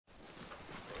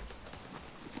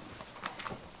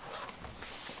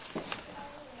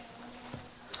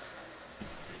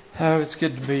Oh, it's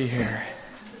good to be here.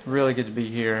 Really good to be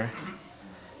here.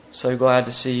 So glad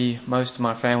to see most of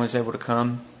my family was able to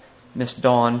come. Miss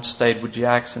Dawn stayed with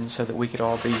Jackson so that we could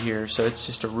all be here. So it's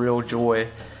just a real joy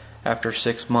after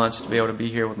 6 months to be able to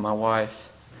be here with my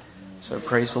wife. So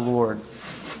praise the Lord.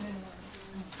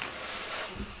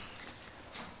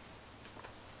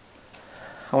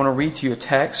 I want to read to you a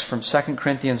text from 2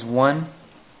 Corinthians 1.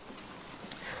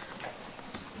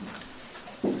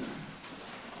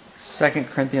 2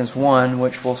 Corinthians 1,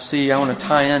 which we'll see. I want to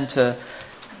tie into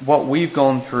what we've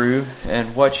gone through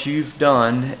and what you've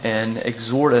done and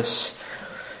exhort us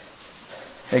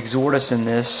in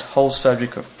this whole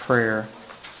subject of prayer.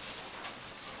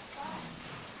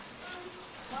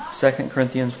 2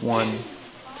 Corinthians 1.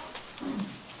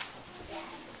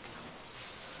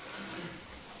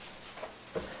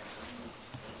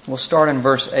 We'll start in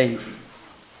verse 8.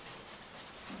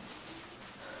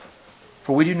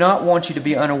 For we do not want you to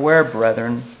be unaware,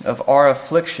 brethren, of our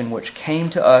affliction which came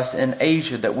to us in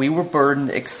Asia, that we were burdened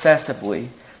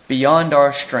excessively, beyond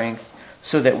our strength,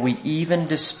 so that we even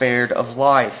despaired of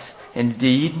life.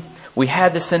 Indeed, we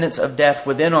had the sentence of death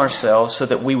within ourselves, so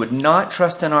that we would not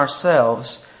trust in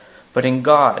ourselves, but in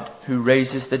God, who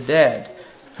raises the dead,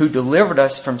 who delivered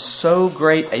us from so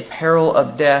great a peril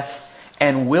of death,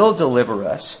 and will deliver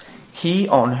us, He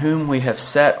on whom we have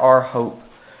set our hope.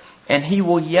 And He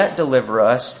will yet deliver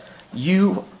us,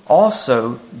 you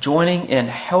also joining in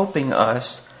helping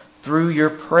us through your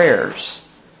prayers,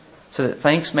 so that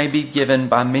thanks may be given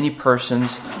by many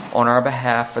persons on our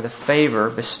behalf for the favor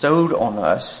bestowed on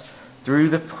us through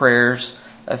the prayers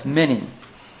of many.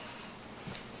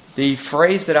 The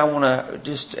phrase that I want to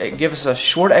just give us a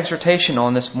short exhortation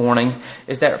on this morning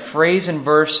is that phrase in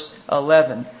verse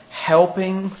 11,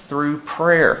 helping through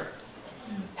prayer.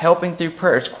 Helping through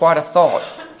prayer. It's quite a thought.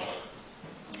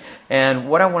 And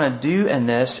what I want to do in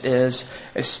this is,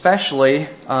 especially,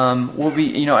 will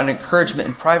be, an encouragement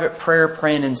in private prayer,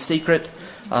 praying in secret,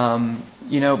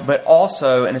 but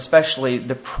also and especially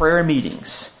the prayer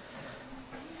meetings.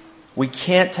 We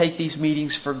can't take these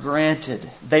meetings for granted.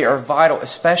 They are vital,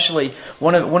 especially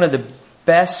one of the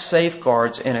best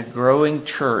safeguards in a growing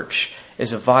church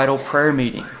is a vital prayer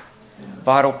meeting.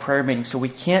 Vital prayer meeting. So we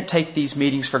can't take these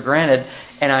meetings for granted.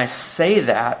 And I say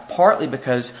that partly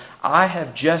because I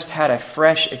have just had a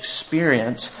fresh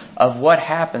experience of what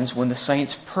happens when the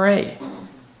saints pray.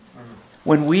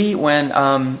 When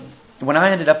I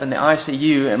ended up in the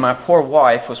ICU and my poor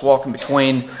wife was walking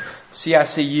between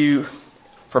CICU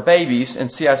for babies and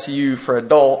CICU for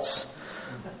adults,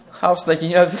 I was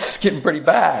thinking, this is getting pretty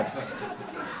bad.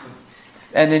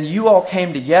 And then you all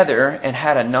came together and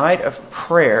had a night of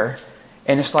prayer,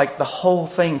 and it's like the whole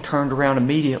thing turned around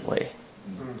immediately.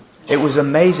 It was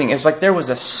amazing. It's like there was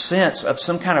a sense of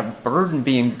some kind of burden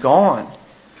being gone.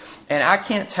 And I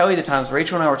can't tell you the times,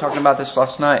 Rachel and I were talking about this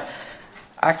last night,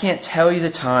 I can't tell you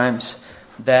the times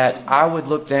that I would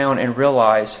look down and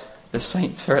realize the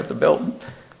saints are at the building.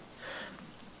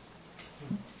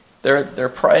 They're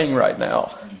praying right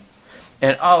now.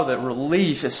 And the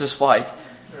relief, it's just like,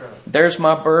 there's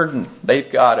my burden. They've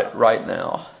got it right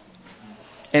now.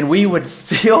 And we would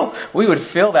feel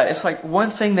that. It's like one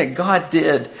thing that God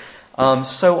did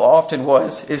so often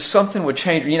is something would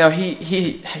change.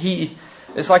 He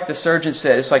it's like the surgeon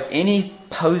said, it's like any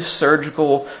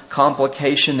post-surgical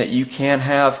complication that you can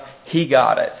have, He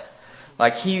got it.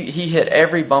 Like he hit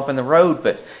every bump in the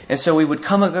road. And so we would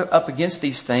come up against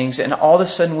these things, and all of a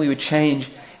sudden we would change,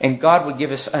 and God would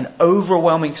give us an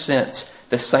overwhelming sense.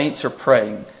 The saints are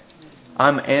praying.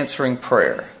 I'm answering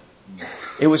prayer.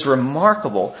 It was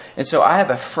remarkable. And so I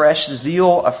have a fresh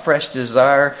zeal, a fresh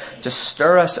desire to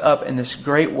stir us up in this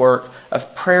great work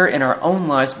of prayer in our own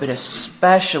lives, but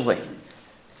especially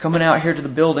coming out here to the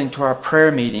building to our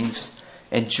prayer meetings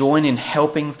and joining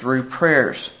helping through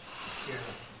prayers.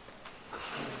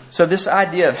 So this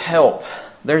idea of help,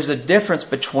 there's a difference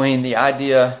between the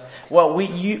idea, we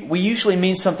usually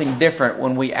mean something different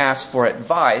when we ask for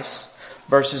advice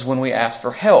versus when we ask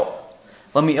for help.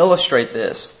 Let me illustrate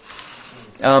this.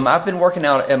 I've been working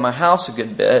out at my house a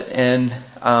good bit, and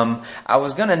I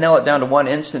was going to nail it down to one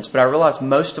instance, but I realized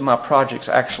most of my projects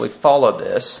actually follow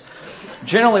this.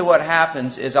 Generally what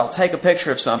happens is I'll take a picture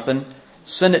of something,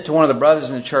 send it to one of the brothers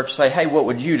in the church, say, hey, what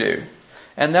would you do?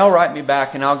 And they'll write me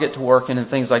back, and I'll get to working and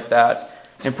things like that.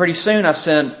 And pretty soon I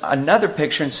send another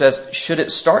picture and says, should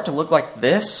it start to look like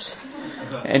this?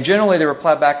 And generally the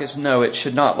reply back is, no, it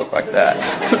should not look like that.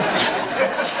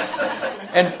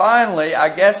 And finally, I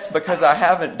guess because I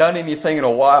haven't done anything in a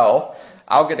while,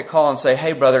 I'll get a call and say,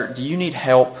 hey brother, do you need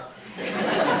help?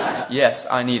 Yes,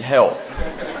 I need help.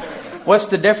 What's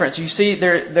the difference? You see,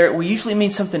 we usually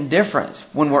mean something different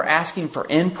when we're asking for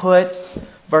input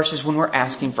versus when we're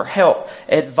asking for help.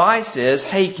 Advice is,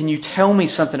 hey, can you tell me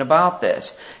something about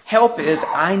this? Help is,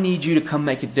 I need you to come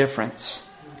make a difference.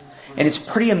 And it's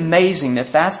pretty amazing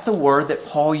that that's the word that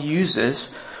Paul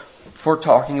uses for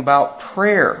talking about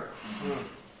prayer.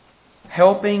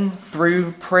 Helping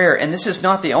through prayer. And this is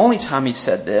not the only time he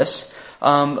said this.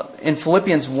 In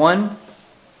Philippians 1,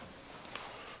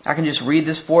 I can just read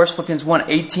this for us. Philippians 1,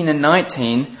 18 and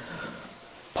 19.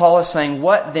 Paul is saying,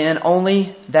 what then?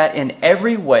 Only that in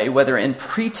every way, whether in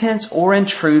pretense or in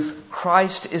truth,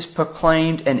 Christ is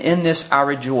proclaimed, and in this I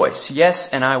rejoice. Yes,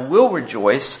 and I will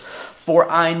rejoice, for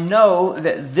I know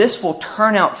that this will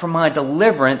turn out for my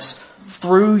deliverance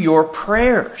through your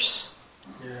prayers.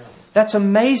 That's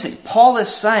amazing. Paul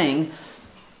is saying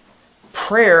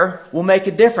prayer will make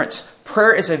a difference.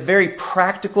 Prayer is a very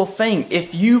practical thing.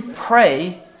 If you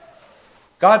pray,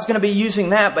 God's going to be using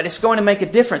that, but it's going to make a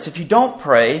difference. If you don't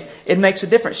pray, it makes a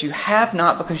difference. You have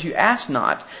not because you ask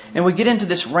not. And we get into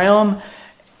this realm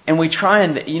and we try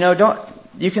and,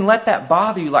 you can let that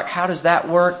bother you. Like, how does that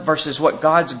work versus what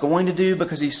God's going to do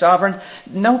because He's sovereign?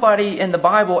 Nobody in the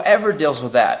Bible ever deals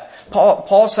with that.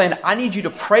 Paul's saying, I need you to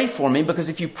pray for me because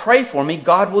if you pray for me,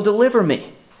 God will deliver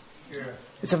me. Yeah.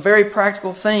 It's a very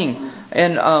practical thing.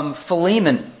 And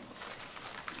Philemon,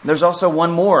 there's also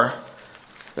one more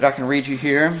that I can read you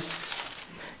here.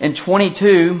 In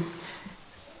 22,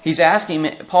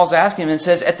 Paul's asking him and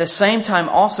says, at the same time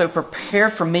also prepare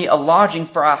for me a lodging,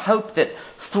 for I hope that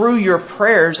through your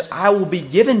prayers I will be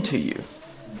given to you.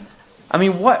 I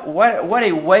mean, what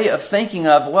a way of thinking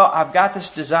of, well, I've got this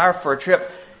desire for a trip.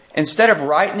 Instead of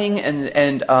writing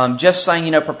and just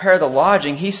saying, prepare the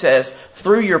lodging, he says,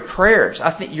 through your prayers. I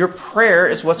think your prayer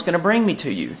is what's going to bring me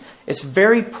to you. It's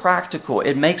very practical.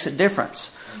 It makes a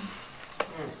difference.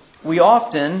 We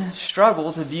often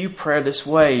struggle to view prayer this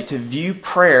way, to view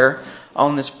prayer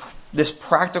on this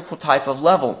practical type of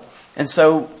level. And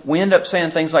so we end up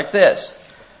saying things like this.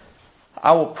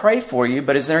 I will pray for you,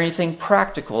 but is there anything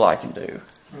practical I can do?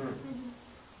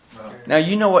 Now,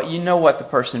 you know what the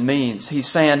person means. He's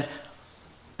saying,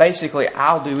 basically,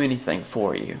 I'll do anything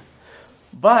for you.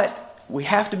 But we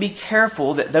have to be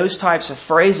careful that those types of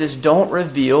phrases don't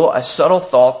reveal a subtle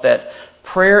thought that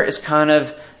prayer is kind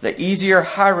of the easier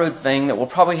high road thing that will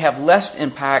probably have less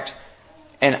impact,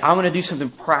 and I'm going to do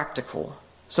something practical,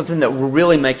 something that will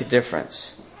really make a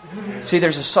difference. See,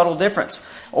 there's a subtle difference.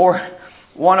 Or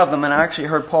one of them, and I actually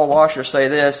heard Paul Washer say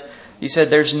this, he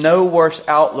said, there's no worse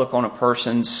outlook on a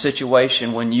person's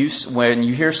situation when you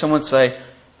hear someone say,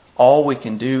 all we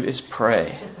can do is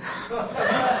pray.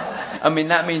 I mean,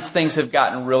 that means things have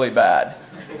gotten really bad.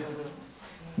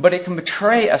 But it can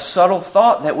betray a subtle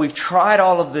thought that we've tried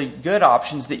all of the good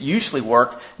options that usually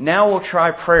work. Now we'll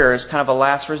try prayer as kind of a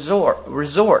last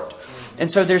resort.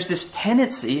 And so there's this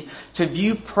tendency to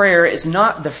view prayer as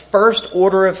not the first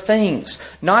order of things,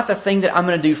 not the thing that I'm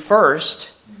going to do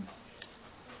first.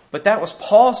 But that was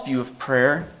Paul's view of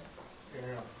prayer.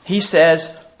 He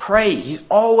says, pray. He's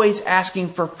always asking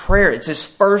for prayer. It's his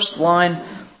first line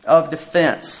of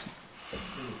defense.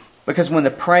 Because when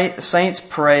the saints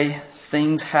pray,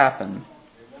 things happen.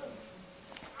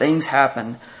 Things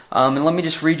happen. And let me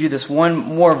just read you this one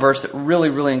more verse that really,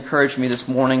 really encouraged me this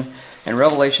morning in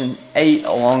Revelation 8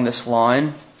 along this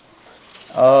line.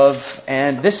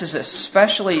 And this is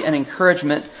especially an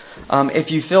encouragement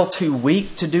if you feel too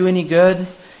weak to do any good.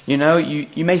 You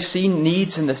may see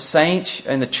needs in the saints,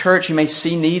 in the church. You may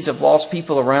see needs of lost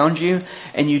people around you,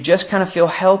 and you just kind of feel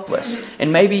helpless.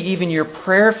 And maybe even your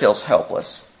prayer feels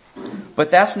helpless. But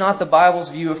that's not the Bible's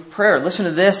view of prayer. Listen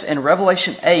to this in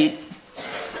Revelation 8,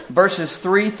 verses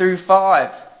 3 through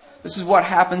 5. This is what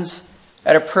happens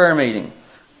at a prayer meeting.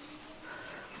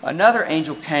 Another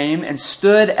angel came and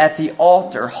stood at the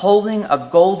altar, holding a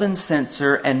golden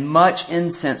censer, and much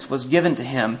incense was given to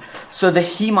him, so that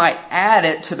he might add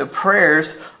it to the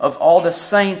prayers of all the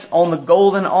saints on the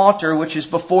golden altar which is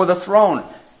before the throne.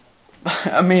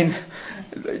 I mean,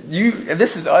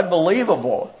 this is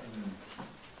unbelievable.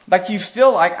 Like, you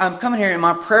feel like I'm coming here and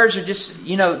my prayers are just,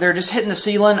 they're just hitting the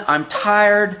ceiling. I'm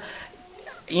tired.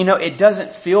 It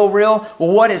doesn't feel real.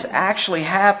 Well, what is actually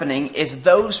happening is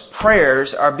those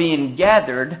prayers are being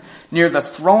gathered near the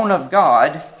throne of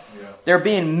God. Yeah. They're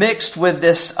being mixed with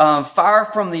this fire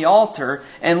from the altar.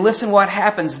 And listen what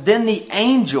happens. Then the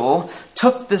angel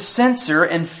took the censer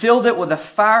and filled it with the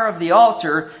fire of the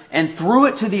altar and threw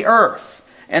it to the earth.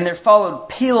 And there followed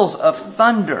peals of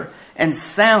thunder and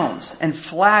sounds and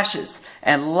flashes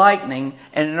and lightning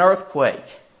and an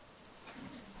earthquake.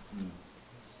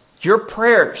 Your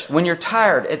prayers when you're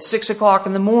tired at 6 o'clock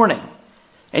in the morning,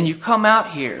 and you come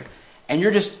out here and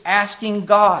you're just asking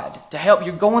God to help.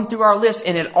 You're going through our list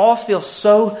and it all feels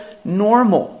so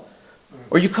normal.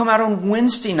 Or you come out on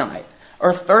Wednesday night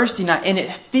or Thursday night and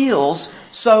it feels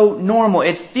so normal.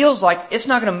 It feels like it's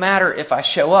not going to matter if I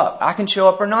show up. I can show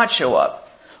up or not show up.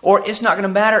 Or it's not going to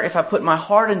matter if I put my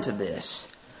heart into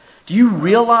this. Do you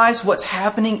realize what's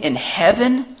happening in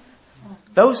heaven?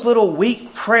 Those little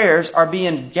weak prayers are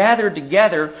being gathered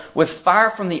together with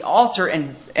fire from the altar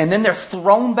and then they're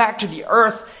thrown back to the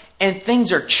earth and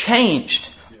things are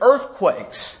changed.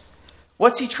 Earthquakes.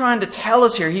 What's he trying to tell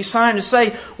us here? He's trying to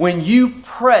say, when you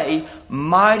pray,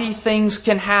 mighty things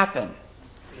can happen.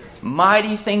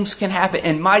 Mighty things can happen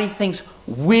and mighty things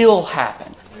will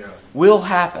happen. Will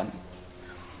happen.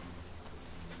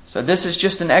 So this is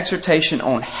just an exhortation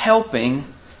on helping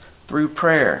through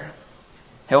prayer.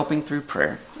 Helping through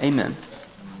prayer. Amen.